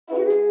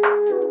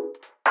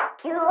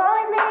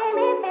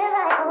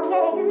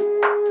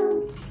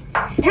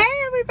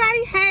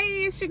everybody.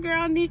 Hey, it's your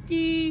girl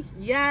Nikki.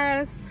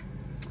 Yes,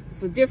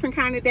 it's a different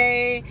kind of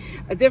day,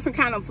 a different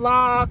kind of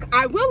vlog.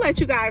 I will let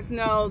you guys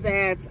know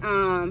that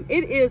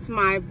it is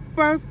my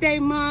birthday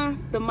month,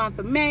 the month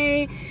of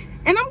May,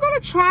 and I'm gonna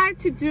try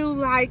to do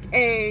like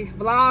a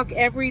vlog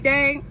every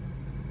day.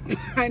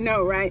 I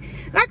know, right?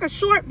 Like a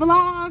short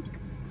vlog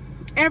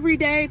every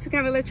day to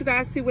kind of let you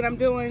guys see what I'm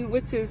doing,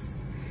 which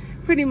is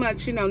pretty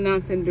much, you know,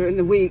 nothing during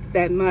the week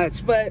that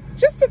much, but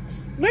just to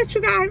let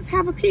you guys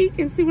have a peek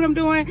and see what I'm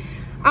doing.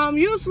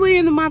 Usually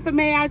in the month of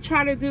May, I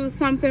try to do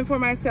something for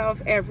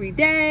myself every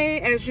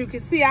day. As you can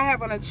see, I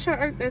have on a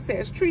shirt that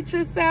says treat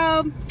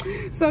yourself.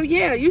 So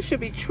yeah, you should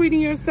be treating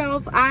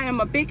yourself. I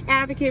am a big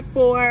advocate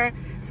for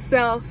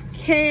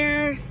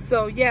self-care.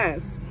 So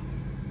yes,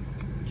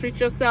 treat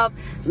yourself,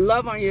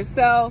 love on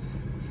yourself.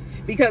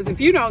 Because if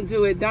you don't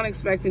do it, don't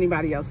expect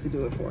anybody else to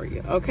do it for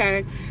you,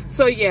 okay?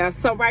 So yeah,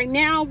 so right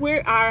now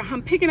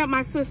I'm picking up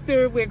my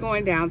sister. We're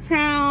going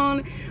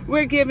downtown.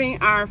 We're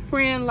giving our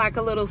friend like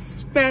a little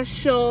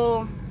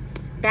special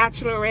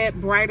bachelorette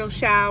bridal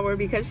shower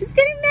because she's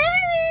getting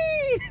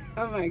married.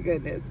 Oh my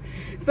goodness.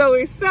 So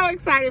we're so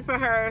excited for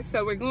her.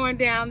 So we're going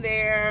down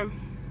there.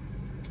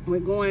 We're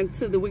going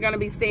to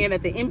be staying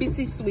at the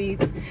Embassy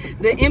Suites.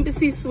 The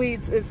Embassy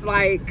Suites is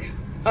like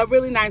a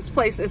really nice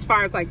place as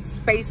far as like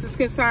space is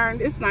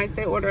concerned. It's nice.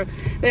 They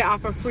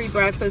offer free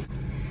breakfast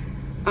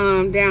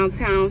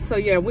downtown. So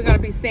yeah, we're gonna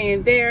be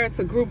staying there. It's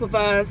a group of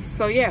us.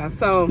 So yeah,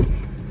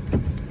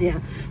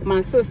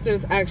 my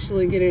sister's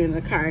actually getting in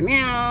the car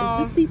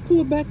now. Is the seat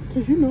pulled back?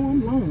 Because you know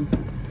I'm long.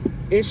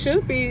 It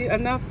should be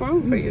enough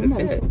room for you to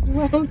fit.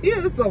 Well,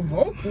 yeah, it's a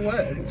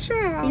Volkswagen. Sure.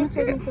 Can you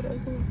take me to the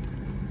other one?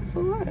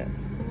 For what?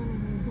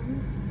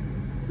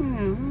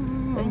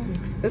 Thank you.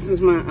 This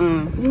is my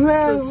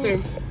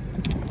sister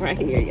right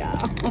here,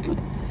 y'all.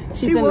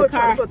 She's in the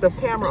car. Put the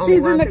camera on.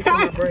 She's in the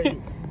car.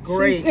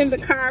 Great. She's in the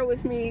car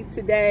with me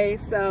today.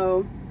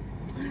 So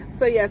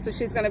yeah, so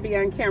she's gonna be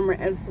on camera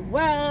as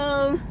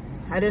well.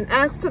 I didn't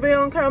ask to be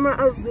on camera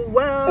as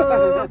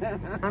well.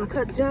 I'm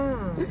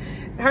Kajam.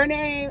 Her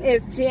name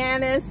is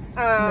Janice.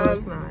 No,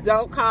 it's not.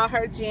 Don't call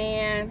her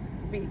Jan.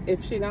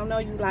 If she don't know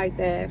you like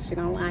that, she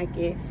don't like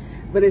it.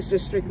 But it's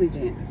just strictly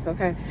Janice,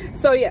 okay?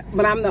 So yeah,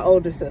 but I'm the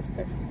older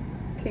sister.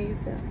 Can you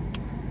tell?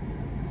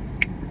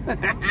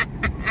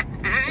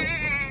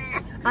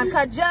 I'm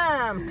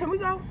Kajam. Can we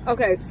go?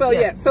 Okay, so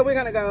yeah, so we're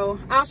gonna go.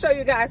 I'll show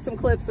you guys some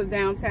clips of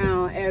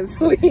downtown as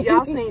we.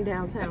 Y'all seen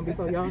downtown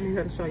before. Y'all need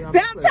her to show y'all.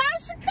 Downtown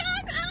Chicago.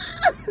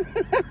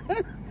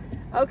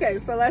 Okay,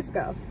 so let's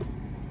go.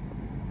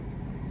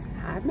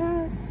 Hot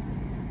mess.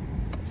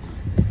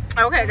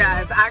 Okay,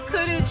 guys, I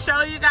couldn't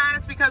show you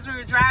guys because we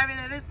were driving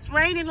and it's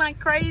raining like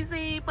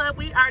crazy, but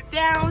we are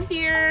down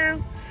here.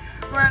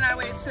 We're on our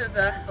way to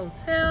the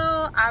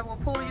hotel. I will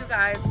pull you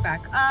guys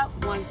back up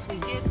once we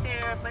get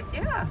there. But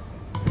yeah,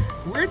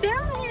 we're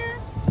down here.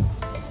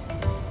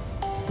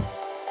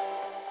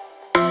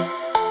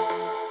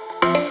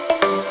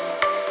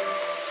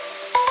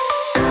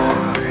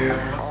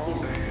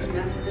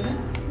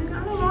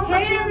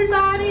 Hey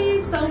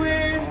everybody, so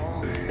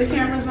the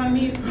camera's on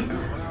me.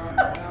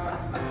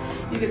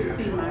 You get to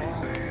see my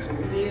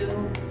review.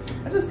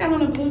 I just got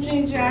on a blue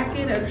jean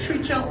jacket, a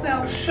treat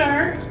yourself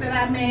shirt that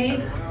I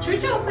made.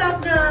 Treat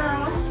yourself,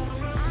 girl.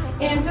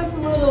 And just a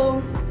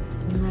little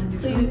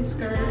pleated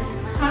skirt.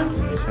 Huh?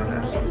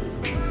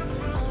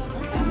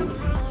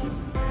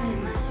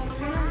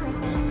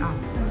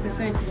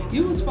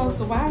 You were supposed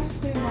to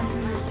watch it.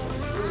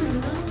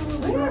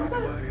 Where's the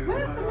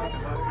man?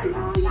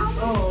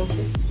 Oh,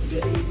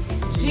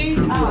 G.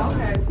 Oh,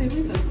 okay. See,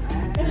 we just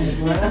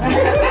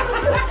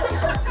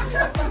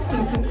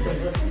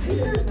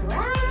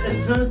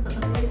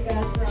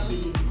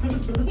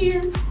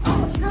here.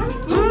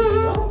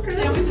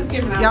 Yeah, we just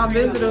giving out. Y'all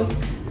visitors. A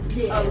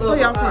little. Where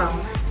y'all from?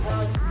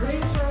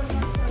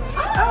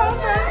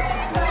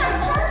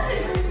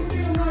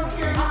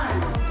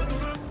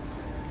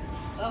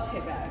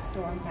 Okay, guys. So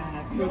I'm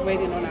back. We're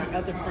waiting on our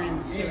other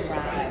friends to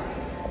arrive.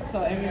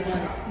 So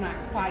everyone's not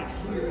quite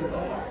here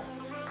yet.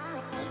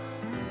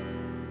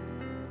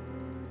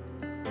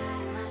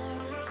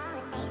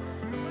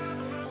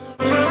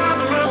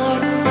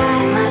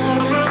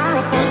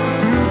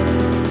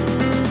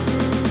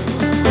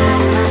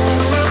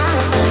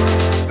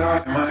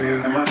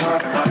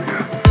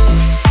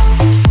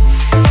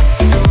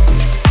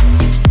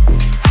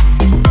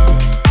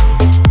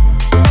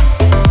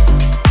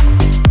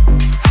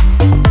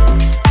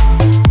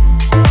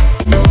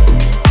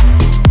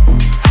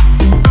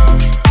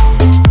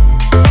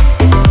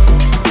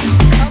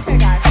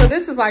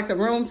 Like the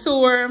room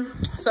tour.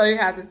 So you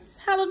have the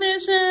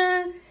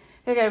television.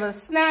 They gave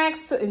us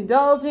snacks to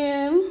indulge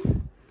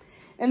in.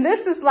 And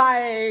this is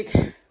like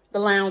the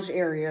lounge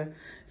area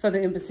for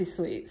the Embassy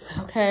Suites.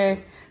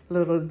 Okay,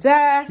 little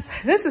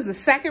desk. This is the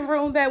second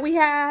room that we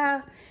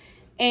have.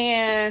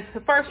 And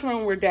the first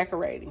room we're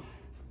decorating.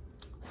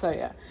 So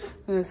yeah,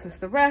 this is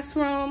the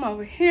restroom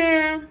over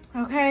here.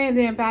 Okay, and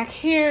then back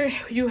here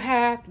you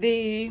have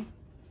the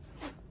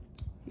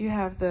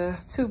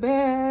two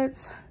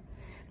beds.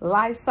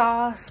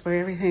 Lysol, spray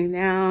everything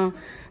down.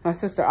 My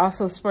sister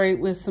also sprayed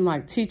with some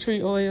like tea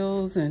tree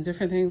oils and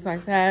different things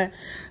like that.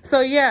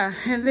 So yeah,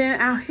 and then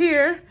out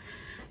here,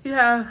 you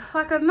have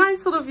like a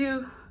nice little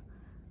view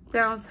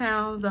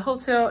downtown. The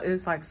hotel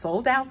is like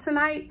sold out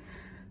tonight.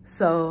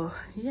 So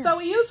yeah. So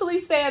we usually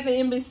stay at the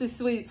Embassy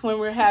Suites when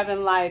we're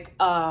having like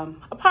a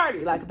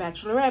party, like a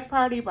bachelorette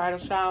party, bridal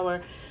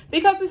shower,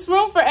 because it's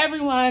room for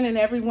everyone, and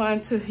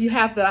you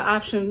have the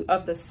option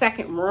of the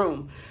second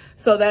room.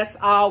 So that's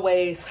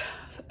always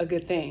a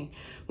good thing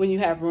when you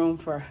have room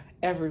for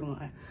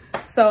everyone.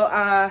 So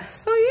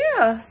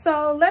yeah,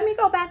 so let me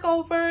go back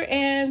over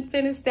and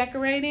finish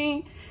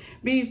decorating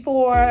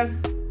before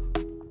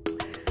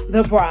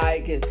the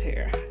bride gets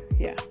here.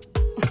 Yeah.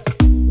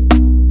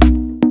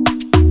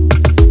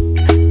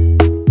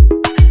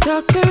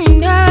 Talk to me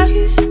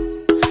nice,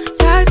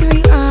 talk to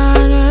me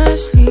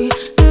honestly.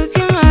 Look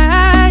in my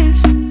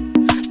eyes,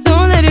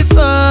 don't let it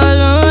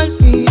fall on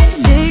me.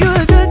 Say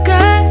you're a good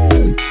guy,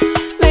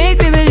 make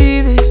me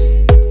believe it.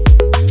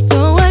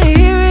 Don't wanna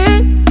hear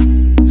it,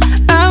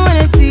 I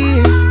wanna see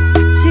it.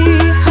 See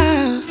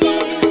how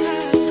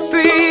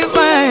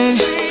rewind,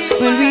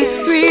 when we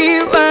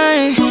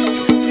rewind,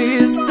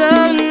 feels so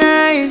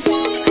nice.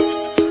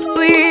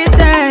 We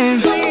time,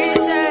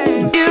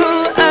 you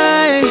I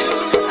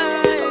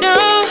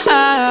know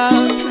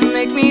how to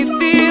make me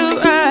feel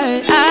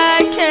right. I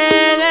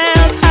can't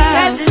help how.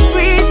 Got this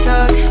sweet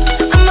talk,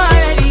 I'm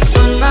already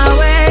on my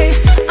way.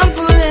 I'm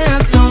pulling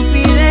up, don't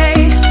be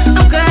late.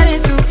 I'm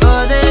cutting through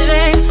all the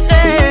lanes.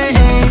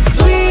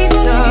 Sweet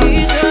talk,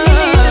 you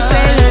need to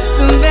say less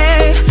to me.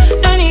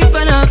 Don't need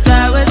for no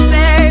flowers,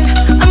 babe.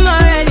 I'm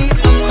already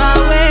on my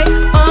way,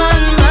 on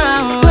my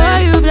way. Why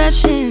you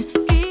blushing?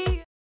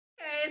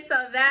 Okay, so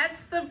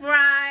that's the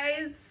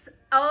bride's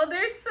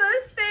older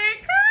sister.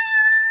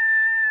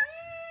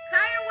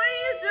 Kaya, what are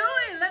you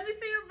doing? Let me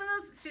see your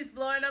balloons. She's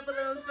blowing up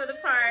balloons for the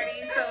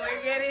party, so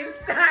we're getting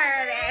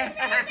started.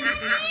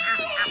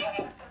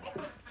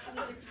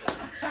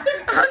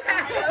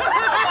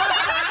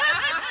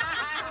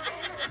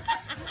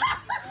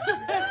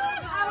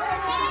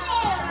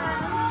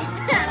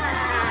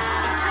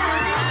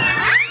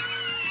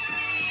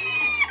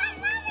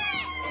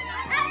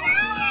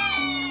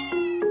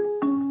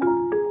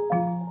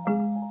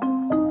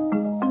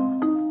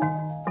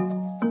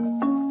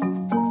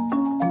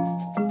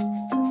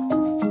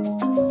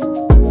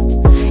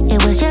 It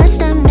was just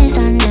a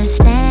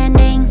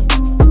misunderstanding.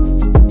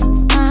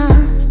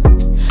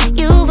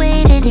 You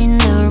waited in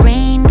the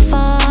rain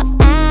for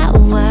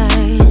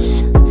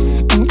hours,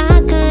 and I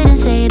couldn't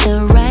say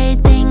the right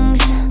things.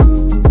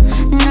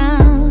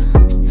 No,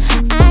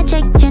 I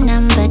checked your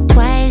number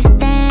twice,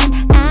 then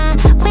I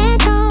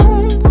went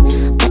home.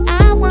 But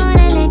I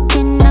wanna let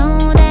you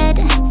know that,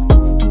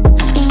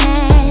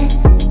 yeah,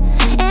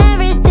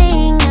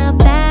 everything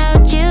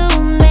about you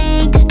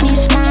makes me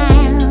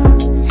smile.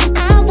 I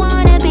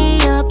wanna be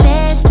your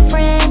best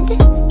friend,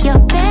 your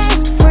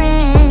best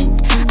friend.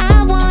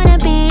 I wanna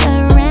be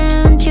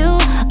around you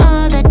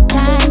all the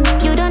time.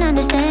 You don't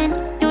understand,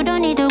 you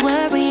don't need to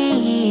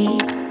worry.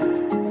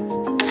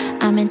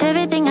 I meant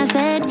everything I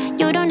said,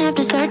 you don't have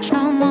to search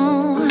no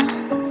more.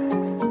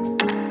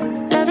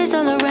 Love is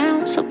all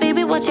around, so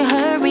baby, what's your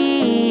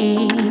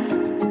hurry?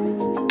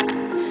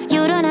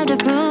 You don't have to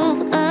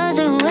prove us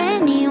to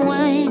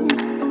anyone.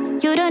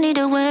 You don't need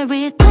to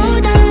worry.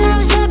 Go down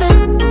now, stop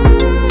it.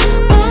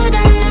 Go down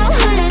now,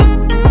 honey.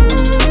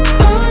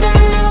 Go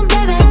down now,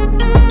 baby.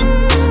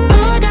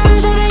 Go down,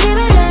 stop it, give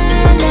it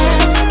love.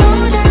 Go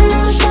down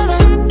now, stop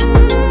it.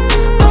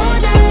 Go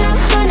down now,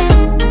 honey.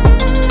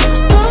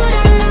 Go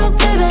down now,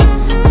 baby.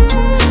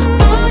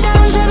 Go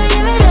down, stop it,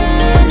 give it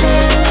love.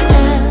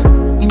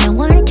 And I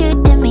want you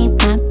to meet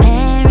my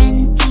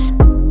parents.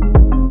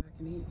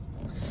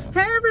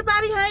 Hey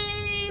everybody,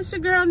 hey, it's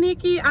your girl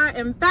Nikki. I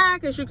am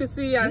back. As you can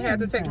see, I had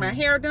to take my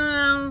hair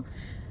down.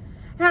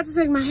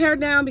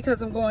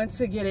 Because I'm going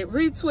to get it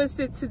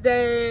retwisted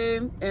today,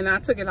 and I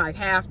took it like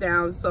half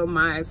down, so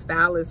my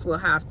stylist will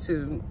have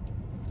to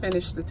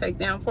finish the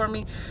takedown for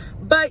me.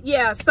 But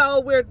yeah,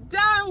 so we're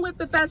done with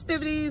the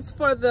festivities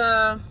for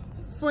the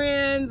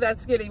friend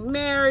that's getting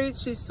married.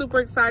 She's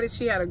super excited.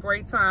 She had a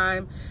great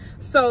time.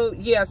 So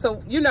yeah,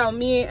 so you know,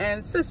 me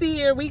and Sissy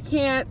here, we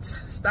can't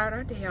start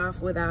our day off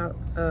without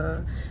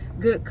a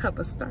good cup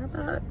of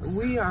Starbucks.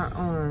 We are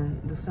on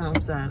the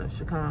south side of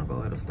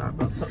Chicago at a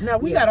Starbucks. So now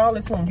we got all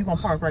this room. You're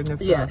gonna park right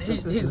next to us.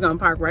 He's gonna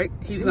park right.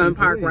 He's gonna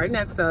park right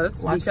next to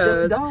us. Watch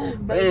because them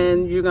dogs, baby.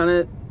 and you're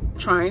gonna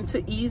trying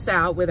to ease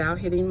out without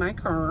hitting my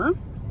car,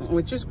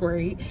 which is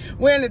great.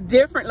 We're in a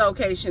different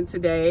location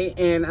today,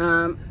 and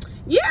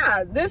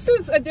yeah, this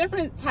is a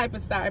different type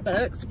of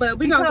Starbucks, but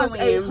we're gonna go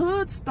in. A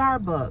hood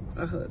Starbucks.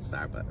 A hood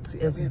Starbucks.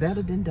 Yeah, It's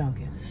better than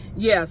Dunkin'.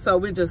 Yeah, so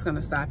we're just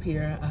gonna stop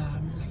here.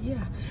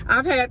 Yeah,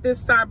 I've had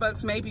this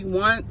Starbucks maybe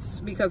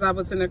once because I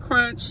was in a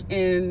crunch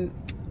and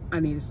I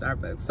needed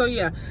Starbucks. So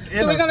yeah,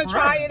 so we're gonna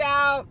try it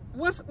out.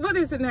 What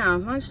is it now?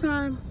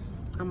 Lunchtime?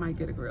 I might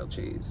get a grilled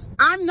cheese.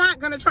 I'm not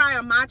gonna try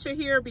a matcha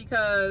here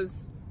because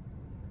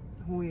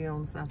we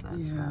on the south side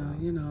of Chicago.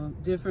 you know,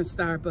 different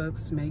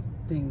Starbucks make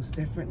things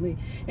differently.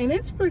 And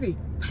it's pretty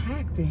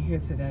packed in here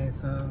today,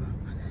 so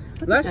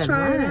let's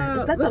try it out.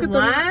 Is that the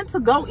line to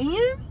go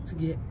in? To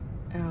get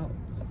out.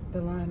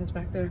 The line is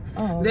back there.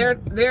 Oh. Their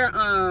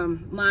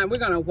line, we're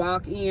gonna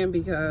walk in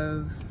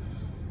because,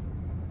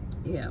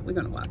 yeah, we're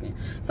gonna walk in.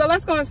 So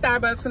let's go in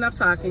Starbucks, enough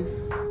talking.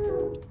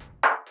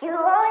 You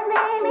always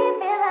make me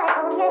feel like,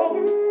 oh yeah,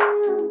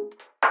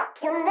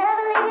 you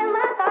never leave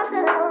my thoughts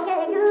alone,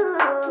 yeah, you're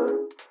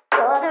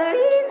the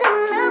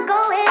reason I'm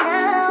going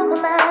out my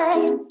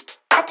mind.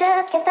 I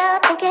just can't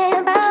stop thinking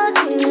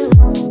about you.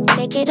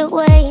 Take it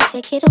away,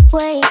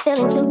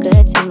 feeling too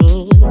good to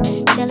me.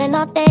 Chilling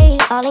all day,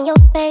 all in your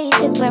space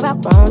is where I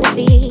wanna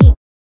be.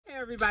 Hey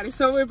everybody,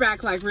 so we're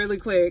back like really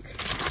quick.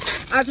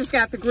 I just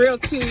got the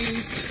grilled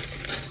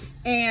cheese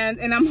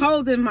and I'm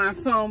holding my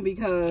phone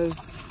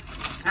because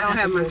I don't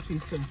have my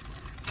cheese too.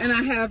 And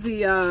I have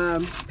the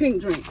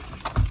pink drink.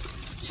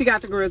 She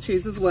got the grilled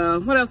cheese as well.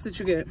 What else did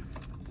you get?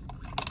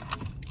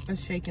 A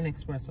shaken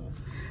espresso.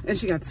 And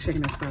she got the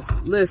shaken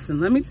espresso. Listen,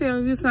 let me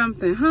tell you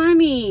something,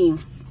 honey.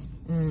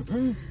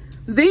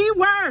 The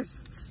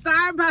worst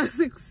Starbucks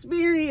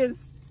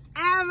experience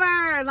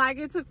ever. Like,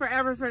 it took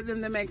forever for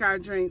them to make our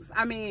drinks.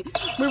 I mean,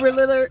 we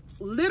were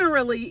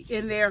literally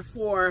in there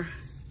for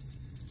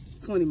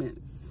 20 minutes.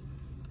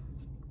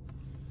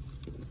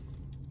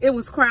 It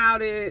was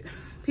crowded.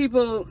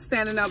 People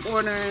standing up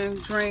ordering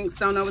drinks,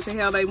 don't know what the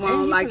hell they want.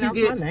 And like you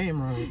get my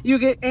name wrong.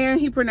 And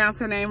he pronounced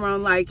her name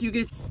wrong. Like you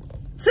get.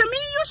 To me,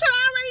 you should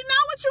already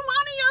know what you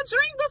want in your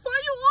drink before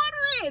you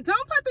order it.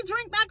 Don't put the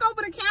drink back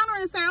over the counter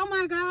and say, "Oh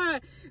my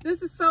God,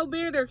 this is so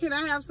bitter. Can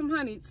I have some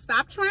honey?"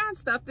 Stop trying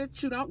stuff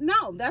that you don't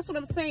know. That's what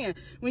I'm saying.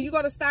 When you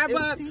go to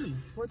Starbucks, it's tea.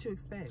 What you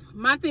expect?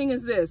 My thing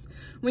is this: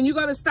 when you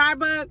go to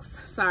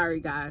Starbucks, sorry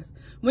guys,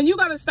 when you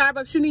go to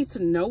Starbucks, you need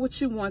to know what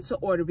you want to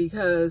order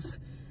because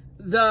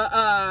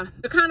the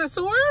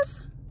connoisseurs,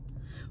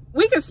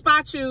 we can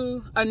spot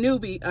you a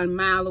newbie a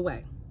mile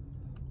away.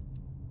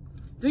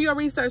 Do your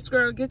research,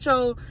 girl. Get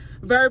your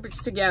verbiage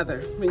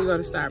together when you go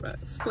to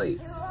Starbucks,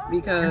 please.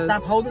 Because and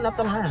stop holding up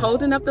the line.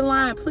 Holding up the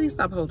line. Please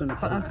stop holding up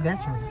the line. For us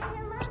veterans.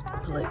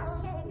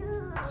 Please.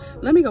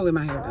 Let me go get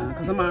my hair done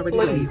because I'm already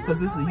late. Please, because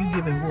this is you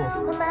giving wolf.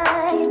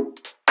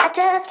 I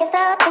just can't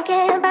stop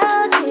thinking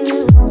about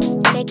you.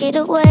 Take it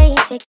away,